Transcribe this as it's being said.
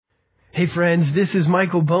Hey friends, this is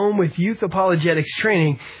Michael Bohm with Youth Apologetics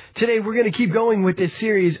Training. Today we're going to keep going with this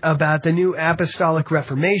series about the new Apostolic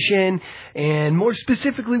Reformation, and more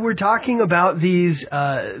specifically we're talking about these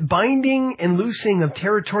binding and loosing of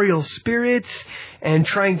territorial spirits and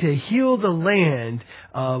trying to heal the land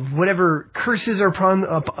of whatever curses are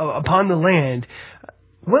upon the land.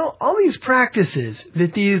 Well, all these practices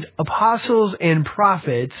that these apostles and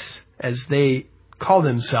prophets, as they call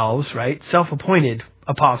themselves, right, self-appointed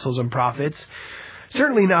apostles and prophets,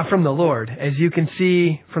 certainly not from the Lord, as you can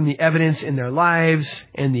see from the evidence in their lives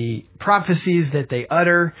and the prophecies that they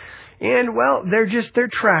utter. And, well, they're just their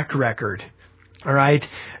track record. All right.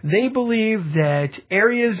 They believe that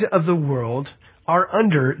areas of the world are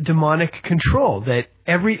under demonic control, that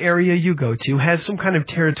every area you go to has some kind of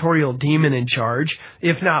territorial demon in charge,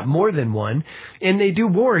 if not more than one, and they do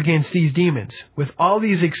war against these demons with all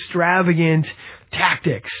these extravagant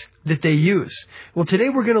tactics that they use. Well, today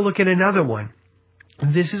we're going to look at another one.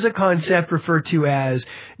 This is a concept referred to as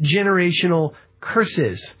generational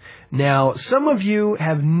curses. Now, some of you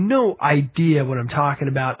have no idea what I'm talking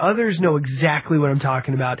about. Others know exactly what I'm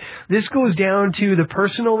talking about. This goes down to the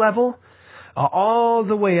personal level, all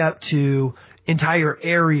the way up to entire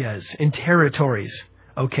areas and territories.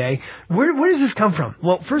 Okay? Where does this come from?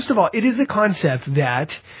 Well, first of all, it is a concept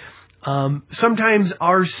that sometimes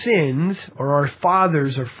our sins, or our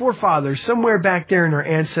fathers or forefathers, somewhere back there in our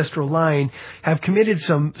ancestral line, have committed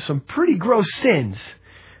some pretty gross sins,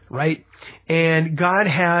 right? And God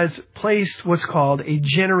has placed what's called a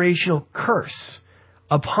generational curse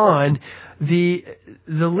upon the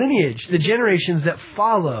lineage, the generations that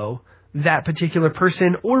follow that particular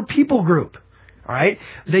person or people group. All right.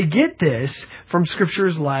 They get this from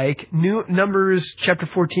scriptures like Numbers chapter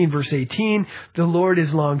 14, verse 18. The Lord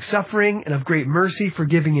is long suffering and of great mercy,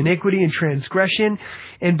 forgiving iniquity and transgression,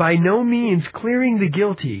 and by no means clearing the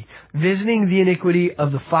guilty, visiting the iniquity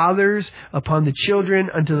of the fathers upon the children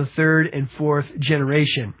unto the third and fourth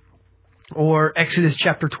generation. Or Exodus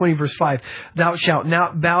chapter 20, verse 5. Thou shalt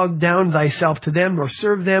not bow down thyself to them, nor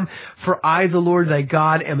serve them, for I, the Lord thy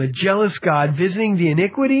God, am a jealous God, visiting the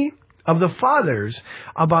iniquity of the fathers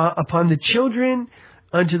upon the children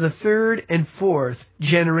unto the third and fourth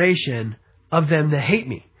generation of them that hate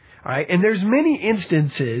me. All right, and there's many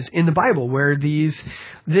instances in the Bible where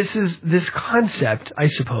this concept, I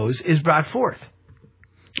suppose, is brought forth.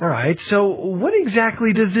 All right, so what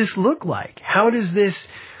exactly does this look like? How does this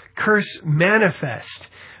curse manifest?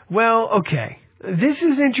 Well, okay. This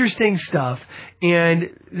is interesting stuff, and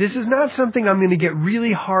this is not something I'm going to get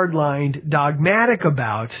really hard-lined, dogmatic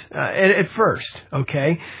about at first,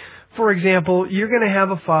 okay? For example, you're going to have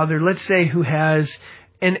a father, let's say, who has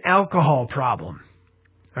an alcohol problem,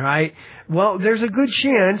 all right? Well, there's a good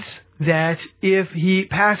chance that if he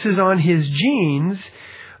passes on his genes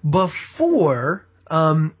before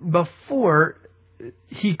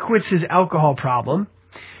he quits his alcohol problem,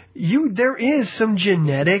 there is some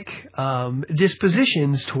genetic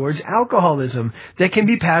dispositions towards alcoholism that can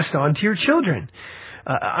be passed on to your children.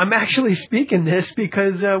 I'm actually speaking this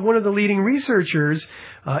because one of the leading researchers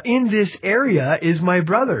in this area is my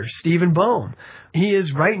brother, Stephen Bohm. He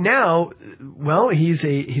is right now, well, he's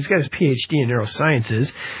got his PhD in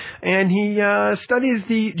neurosciences, and he studies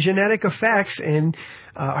the genetic effects and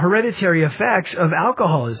hereditary effects of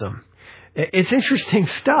alcoholism. It's interesting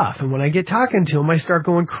stuff, and when I get talking to him, I start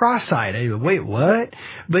going cross-eyed. I go, wait, what?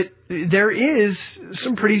 But there is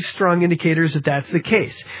some pretty strong indicators that that's the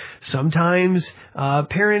case. Sometimes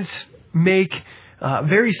parents make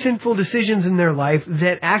very sinful decisions in their life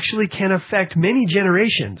that actually can affect many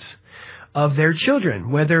generations of their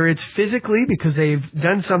children, whether it's physically because they've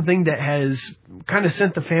done something that has kind of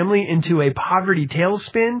sent the family into a poverty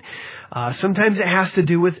tailspin. Sometimes it has to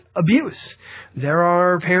do with abuse. There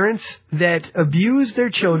are parents that abuse their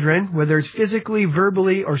children, whether it's physically,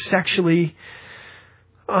 verbally, or sexually.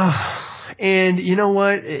 And you know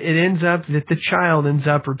what? It ends up that the child ends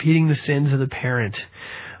up repeating the sins of the parent.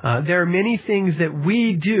 There are many things that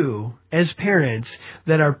we do as parents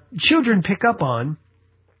that our children pick up on,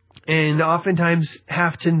 and oftentimes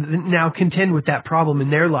have to now contend with that problem in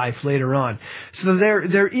their life later on. So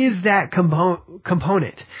there is that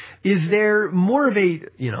component. Is there more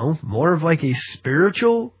of like a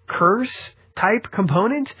spiritual curse type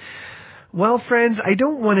component? Well, friends, I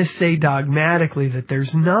don't want to say dogmatically that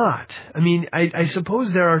there's not. I mean, I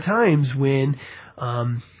suppose there are times when,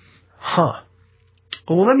 well,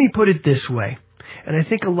 let me put it this way, and I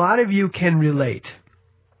think a lot of you can relate.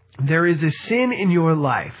 There is a sin in your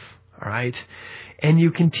life, all right, and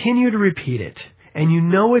you continue to repeat it, and you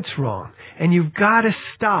know it's wrong, and you've got to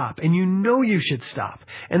stop, and you know you should stop,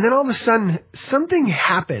 and then all of a sudden something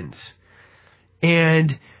happens,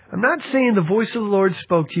 And I'm not saying the voice of the Lord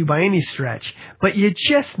spoke to you by any stretch, but you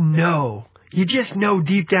just know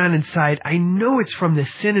deep down inside, I know it's from the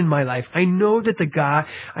sin in my life. I know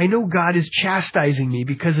God is chastising me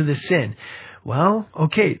because of the sin. Well,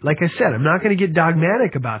 okay, like I said, I'm not going to get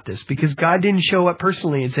dogmatic about this because God didn't show up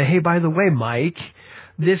personally and say, hey, by the way, Mike,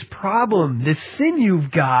 this problem, this sin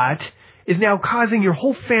you've got is now causing your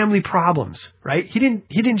whole family problems, right? He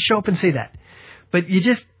didn't show up and say that. But you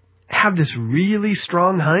just have this really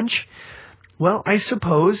strong hunch. Well, I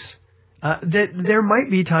suppose that there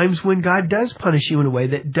might be times when God does punish you in a way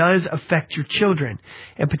that does affect your children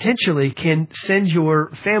and potentially can send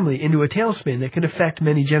your family into a tailspin that can affect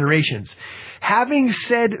many generations. Having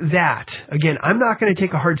said that, again, I'm not going to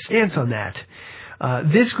take a hard stance on that.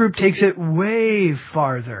 This group takes it way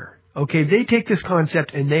farther. Okay, they take this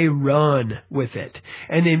concept and they run with it.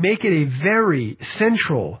 And they make it a very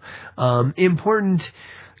central, important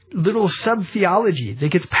little sub-theology that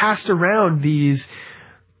gets passed around these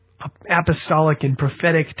apostolic and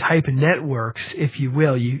prophetic type networks, if you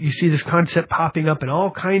will. You see this concept popping up in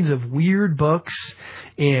all kinds of weird books,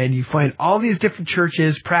 and you find all these different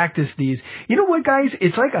churches practice these. You know what, guys?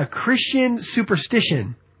 It's like a Christian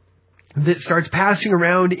superstition that starts passing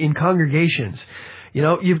around in congregations. You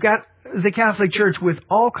know, you've got the Catholic Church with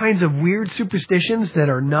all kinds of weird superstitions that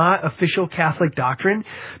are not official Catholic doctrine,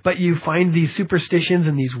 but you find these superstitions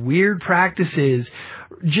and these weird practices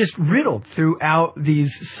just riddled throughout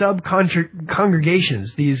these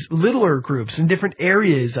sub-congregations, these littler groups in different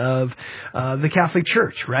areas of the Catholic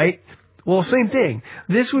Church, right? Well, same thing.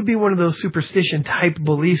 This would be one of those superstition-type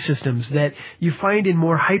belief systems that you find in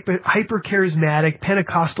more hyper-charismatic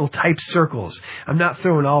Pentecostal-type circles. I'm not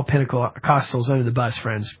throwing all Pentecostals under the bus,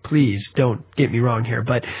 friends. Please don't get me wrong here.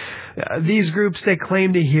 But these groups that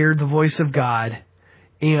claim to hear the voice of God,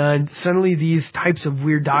 and suddenly these types of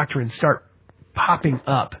weird doctrines start popping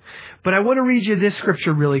up. But I want to read you this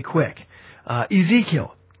scripture really quick.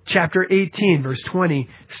 Ezekiel chapter 18, verse 20,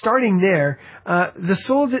 starting there, the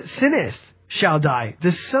soul that sinneth shall die.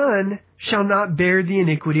 The son shall not bear the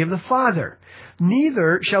iniquity of the father,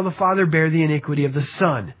 neither shall the father bear the iniquity of the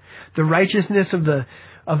son. The righteousness of the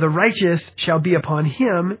righteous shall be upon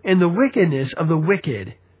him, and the wickedness of the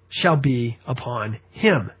wicked shall be upon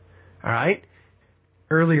him. All right?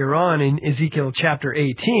 Earlier on in Ezekiel chapter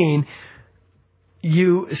 18,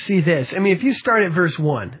 you see this. I mean, if you start at verse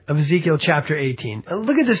 1 of Ezekiel chapter 18,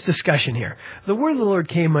 look at this discussion here. The word of the Lord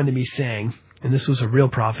came unto me, saying, and this was a real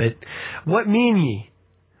prophet, what mean ye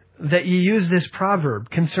that ye use this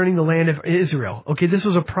proverb concerning the land of Israel? Okay, this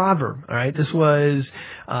was a proverb, all right? This was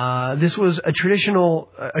a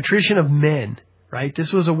tradition of men, right?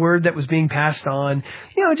 This was a word that was being passed on,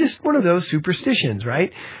 just one of those superstitions,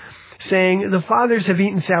 right? Saying, the fathers have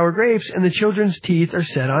eaten sour grapes, and the children's teeth are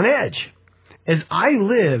set on edge. As I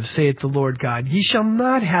live, saith the Lord God, ye shall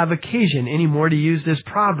not have occasion any more to use this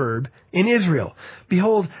proverb in Israel.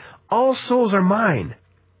 Behold, all souls are mine.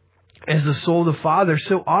 As the soul of the Father,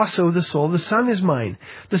 so also the soul of the Son is mine.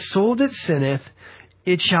 The soul that sinneth,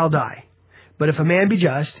 it shall die. But if a man be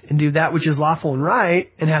just, and do that which is lawful and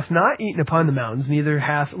right, and hath not eaten upon the mountains, neither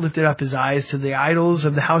hath lifted up his eyes to the idols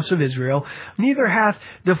of the house of Israel, neither hath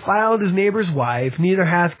defiled his neighbor's wife, neither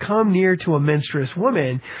hath come near to a menstruous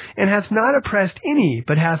woman, and hath not oppressed any,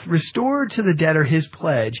 but hath restored to the debtor his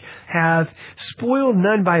pledge, hath spoiled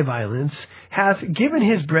none by violence, hath given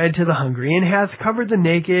his bread to the hungry, and hath covered the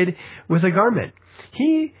naked with a garment.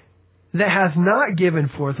 He that hath not given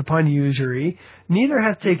forth upon usury, neither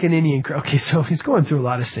hath taken any increase. Okay, so he's going through a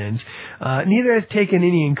lot of sins. Neither hath taken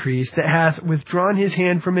any increase, that hath withdrawn his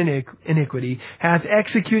hand from iniquity, hath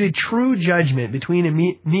executed true judgment between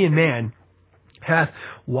me and man, hath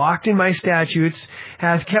walked in my statutes,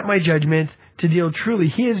 hath kept my judgment to deal truly.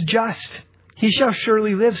 He is just. He shall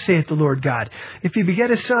surely live, saith the Lord God. If he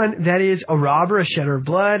beget a son, that is a robber, a shedder of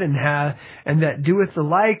blood, and that doeth the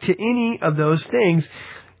like to any of those things,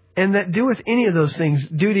 and that doeth any of those things,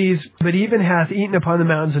 duties, but even hath eaten upon the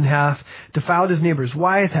mountains, and hath defiled his neighbor's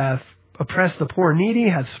wife, hath oppressed the poor and needy,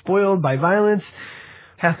 hath spoiled by violence,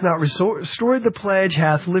 hath not restored the pledge,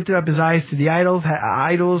 hath lifted up his eyes to the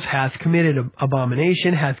idols, hath committed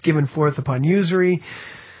abomination, hath given forth upon usury,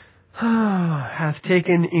 hath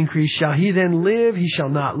taken increase, shall he then live? He shall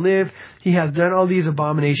not live. He hath done all these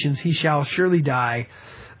abominations, he shall surely die.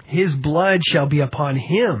 His blood shall be upon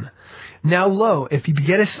him. Now lo, if he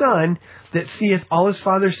beget a son that seeth all his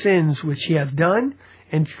father's sins which he hath done,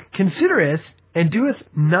 and considereth, and doeth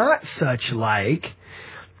not such like,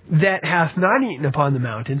 that hath not eaten upon the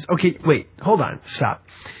mountains. Okay, wait, hold on, stop.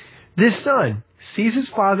 This son sees his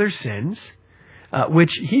father's sins,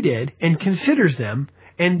 which he did, and considers them,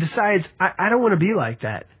 and decides, I don't want to be like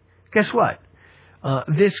that, guess what?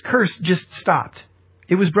 This curse just stopped.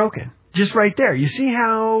 It was broken. Just right there. You see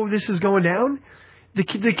how this is going down? The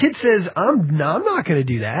kid says, I'm not going to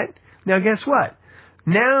do that. Now guess what?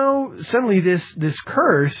 Now suddenly this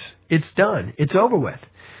curse, it's done. It's over with.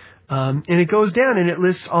 And it goes down and it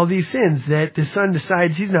lists all these sins that the son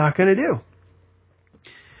decides he's not going to do.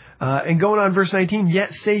 And going on verse 19,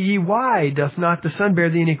 yet say ye, why doth not the son bear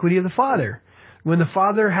the iniquity of the father? When the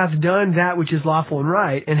father hath done that which is lawful and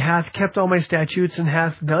right, and hath kept all my statutes, and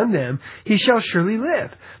hath done them, he shall surely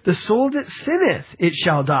live. The soul that sinneth, it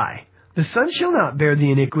shall die. The son shall not bear the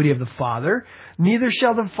iniquity of the father, neither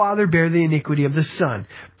shall the father bear the iniquity of the son.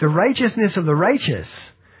 The righteousness of the righteous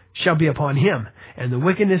shall be upon him, and the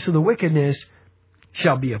wickedness of the wickedness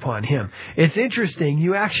shall be upon him. It's interesting,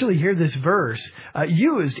 you actually hear this verse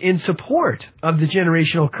used in support of the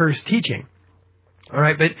generational curse teaching. All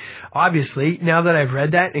right, but obviously, now that I've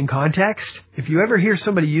read that in context, if you ever hear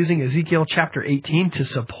somebody using Ezekiel chapter 18 to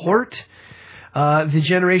support the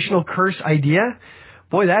generational curse idea,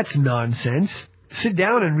 boy, that's nonsense. Sit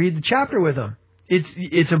down and read the chapter with them.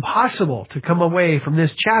 It's impossible to come away from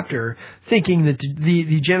this chapter thinking that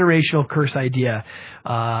the generational curse idea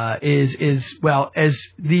is well, as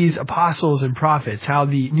these apostles and prophets, how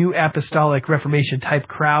the new apostolic Reformation type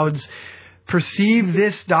crowds perceive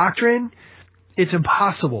this doctrine. It's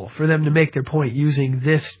impossible for them to make their point using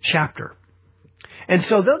this chapter. And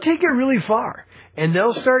so they'll take it really far. And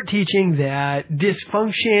they'll start teaching that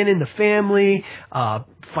dysfunction in the family,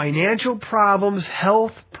 financial problems,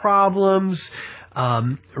 health problems,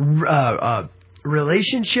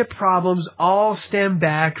 relationship problems all stem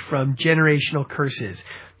back from generational curses.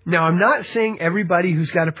 Now, I'm not saying everybody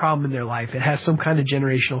who's got a problem in their life, it has some kind of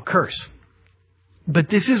generational curse. But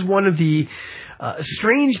this is one of the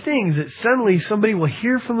strange things that suddenly somebody will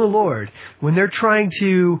hear from the Lord when they're trying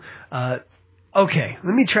to, okay,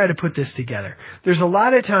 let me try to put this together. There's a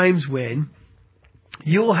lot of times when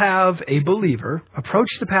you'll have a believer approach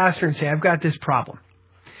the pastor and say, I've got this problem,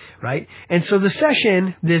 right? And so the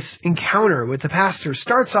session, this encounter with the pastor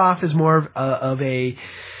starts off as more of a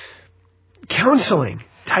counseling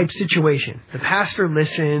type situation. The pastor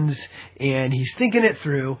listens and he's thinking it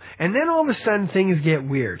through, and then all of a sudden things get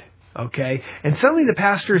weird, okay? And suddenly the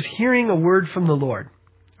pastor is hearing a word from the Lord,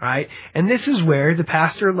 right? And this is where the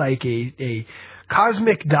pastor, like a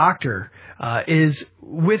cosmic doctor, is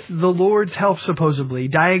with the Lord's help supposedly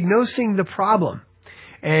diagnosing the problem.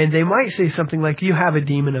 And they might say something like, you have a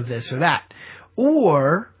demon of this or that.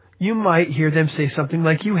 Or you might hear them say something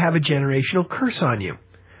like, you have a generational curse on you.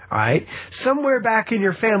 All right. Somewhere back in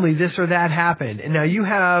your family, this or that happened. And now you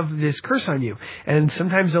have this curse on you. And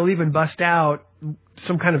sometimes they'll even bust out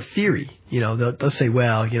some kind of theory. You know, they'll say,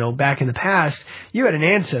 well, you know, back in the past, you had an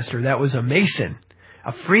ancestor that was a Mason,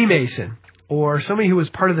 a Freemason, or somebody who was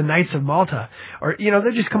part of the Knights of Malta. Or, you know,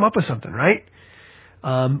 they'll just come up with something, right?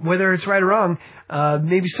 Whether it's right or wrong,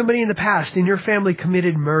 maybe somebody in the past in your family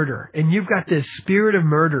committed murder. And you've got this spirit of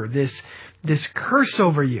murder, this curse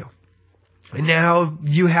over you. And now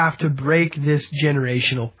you have to break this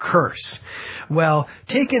generational curse. Well,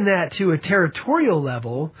 taking that to a territorial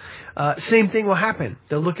level, same thing will happen.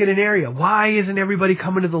 They'll look at an area. Why isn't everybody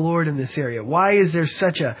coming to the Lord in this area? Why is there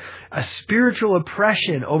such a spiritual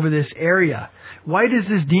oppression over this area? Why does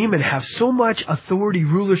this demon have so much authority,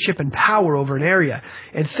 rulership, and power over an area?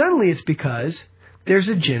 And suddenly it's because there's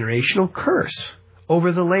a generational curse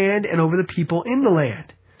over the land and over the people in the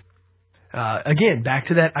land. Again, back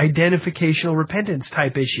to that identificational repentance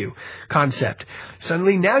type issue concept.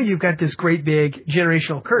 Suddenly now you've got this great big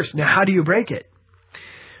generational curse. Now how do you break it?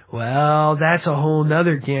 Well, that's a whole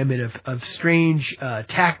nother gamut of strange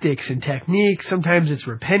tactics and techniques. Sometimes it's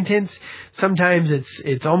repentance. Sometimes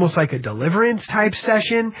it's almost like a deliverance type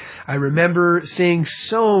session. I remember seeing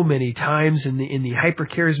so many times in the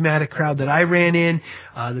hyper-charismatic crowd that I ran in,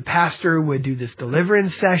 the pastor would do this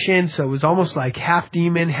deliverance session. So it was almost like half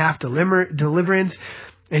demon, half deliverance.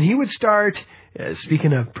 And he would start,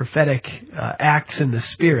 speaking of prophetic acts in the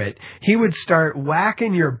spirit, he would start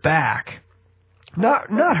whacking your back.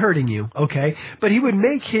 Not hurting you, okay? But he would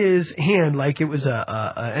make his hand like it was an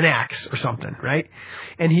axe or something, right?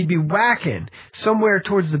 And he'd be whacking somewhere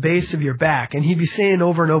towards the base of your back, and he'd be saying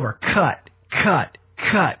over and over, cut, cut,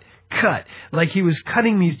 cut, cut. Like he was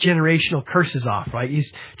cutting these generational curses off, right?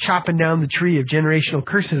 He's chopping down the tree of generational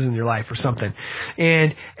curses in your life or something.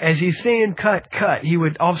 And as he's saying cut, cut,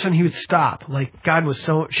 all of a sudden he would stop, like God was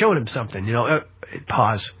showing him something, you know,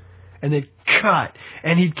 pause. And then cut.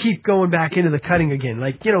 And he'd keep going back into the cutting again.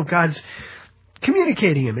 Like, you know, God's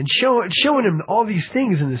communicating him and showing him all these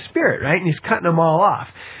things in the Spirit, right? And he's cutting them all off.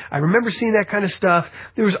 I remember seeing that kind of stuff.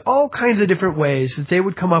 There was all kinds of different ways that they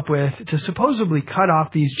would come up with to supposedly cut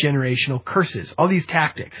off these generational curses, all these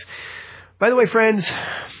tactics. By the way, friends,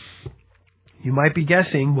 you might be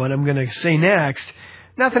guessing what I'm going to say next.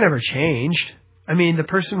 Nothing ever changed. I mean, the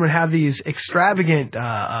person would have these extravagant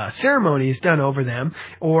ceremonies done over them,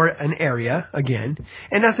 or an area, again,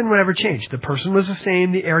 and nothing would ever change. The person was the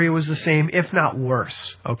same, the area was the same, if not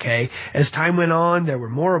worse, okay? As time went on, there were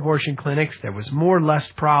more abortion clinics, there was more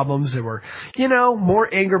lust problems, there were, more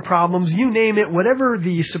anger problems, you name it, whatever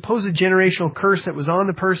the supposed generational curse that was on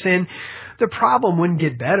the person, the problem wouldn't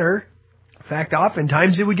get better. In fact,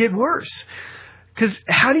 oftentimes it would get worse. Because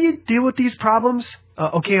how do you deal with these problems?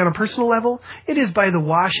 On a personal level, it is by the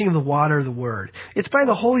washing of the water of the Word. It's by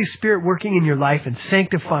the Holy Spirit working in your life and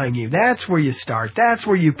sanctifying you. That's where you start. That's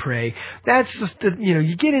where you pray. That's just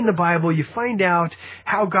you get in the Bible, you find out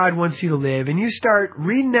how God wants you to live, and you start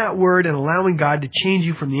reading that Word and allowing God to change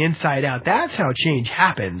you from the inside out. That's how change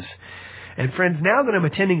happens. And friends, now that I'm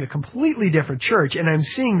attending a completely different church, and I'm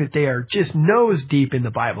seeing that they are just nose deep in the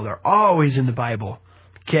Bible, they're always in the Bible,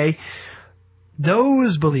 okay?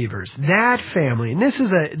 Those believers, that family, and this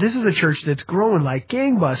is a church that's growing like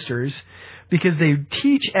gangbusters because they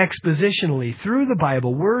teach expositionally through the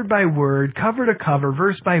Bible, word by word, cover to cover,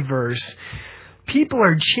 verse by verse. People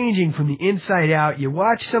are changing from the inside out. You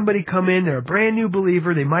watch somebody come in, they're a brand new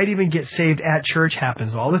believer, they might even get saved at church,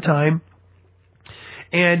 happens all the time.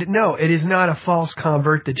 And no, it is not a false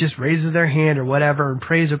convert that just raises their hand or whatever and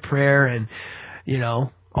prays a prayer and,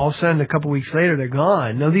 all of a sudden, a couple weeks later, they're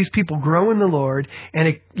gone. No, these people grow in the Lord, and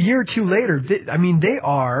a year or two later, they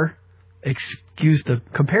are, excuse the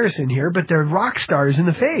comparison here, but they're rock stars in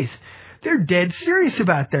the faith. They're dead serious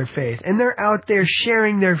about their faith, and they're out there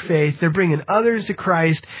sharing their faith. They're bringing others to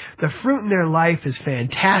Christ. The fruit in their life is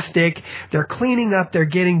fantastic. They're cleaning up. They're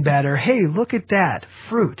getting better. Hey, look at that.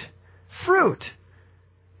 Fruit.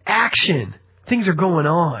 Action. Things are going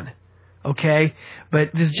on. Okay?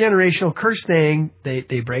 But this generational curse thing, they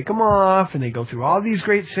break them off and they go through all these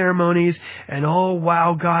great ceremonies and oh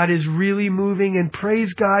wow, God is really moving and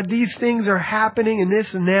praise God, these things are happening and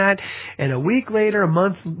this and that. And a week later, a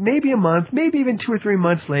month, maybe even 2 or 3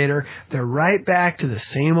 months later, they're right back to the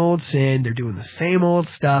same old sin. They're doing the same old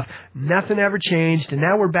stuff. Nothing ever changed. And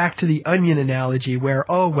now we're back to the onion analogy where,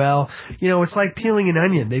 it's like peeling an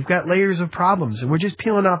onion. They've got layers of problems and we're just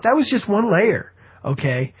peeling off. That was just one layer.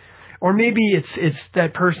 Okay? Or maybe it's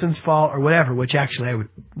that person's fault or whatever, which actually I would,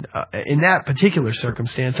 in that particular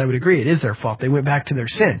circumstance, I would agree. It is their fault. They went back to their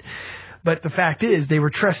sin. But the fact is they were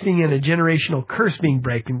trusting in a generational curse being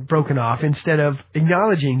broken off instead of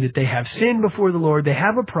acknowledging that they have sinned before the Lord. They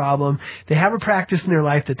have a problem. They have a practice in their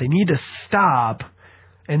life that they need to stop,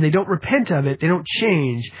 and they don't repent of it. They don't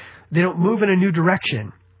change. They don't move in a new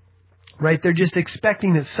direction. Right? They're just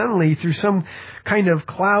expecting that suddenly, through some kind of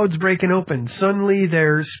clouds breaking open, suddenly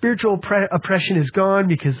their spiritual oppression is gone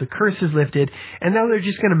because the curse is lifted, and now they're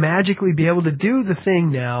just going to magically be able to do the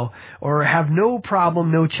thing now, or have no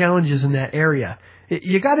problem, no challenges in that area.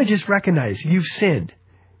 You got to just recognize you've sinned.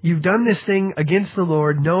 You've done this thing against the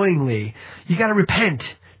Lord knowingly. You got to repent,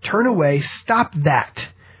 turn away, stop that.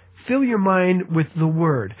 Fill your mind with the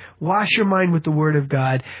Word. Wash your mind with the Word of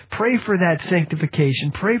God. Pray for that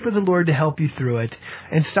sanctification. Pray for the Lord to help you through it.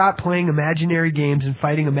 And stop playing imaginary games and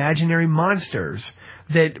fighting imaginary monsters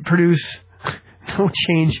that produce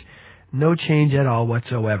no change at all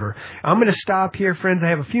whatsoever. I'm going to stop here, friends. I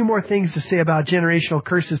have a few more things to say about generational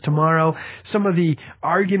curses tomorrow, some of the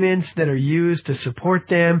arguments that are used to support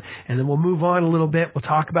them, and then we'll move on a little bit. We'll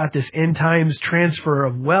talk about this end times transfer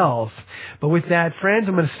of wealth. But with that, friends,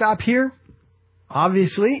 I'm going to stop here.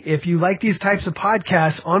 Obviously, if you like these types of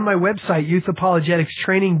podcasts, on my website,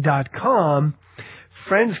 youthapologeticstraining.com,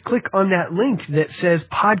 friends, click on that link that says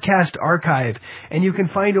Podcast Archive, and you can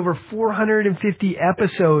find over 450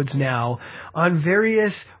 episodes now on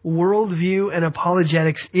various worldview and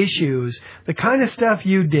apologetics issues. The kind of stuff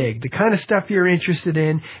you dig, the kind of stuff you're interested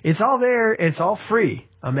in, it's all there. It's all free.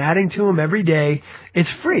 I'm adding to them every day.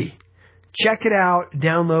 It's free. Check it out.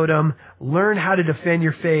 Download them. Learn how to defend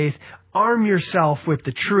your faith. Arm yourself with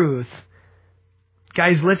the truth.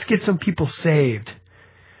 Guys, let's get some people saved.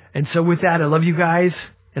 And so with that, I love you guys,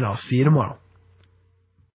 and I'll see you tomorrow.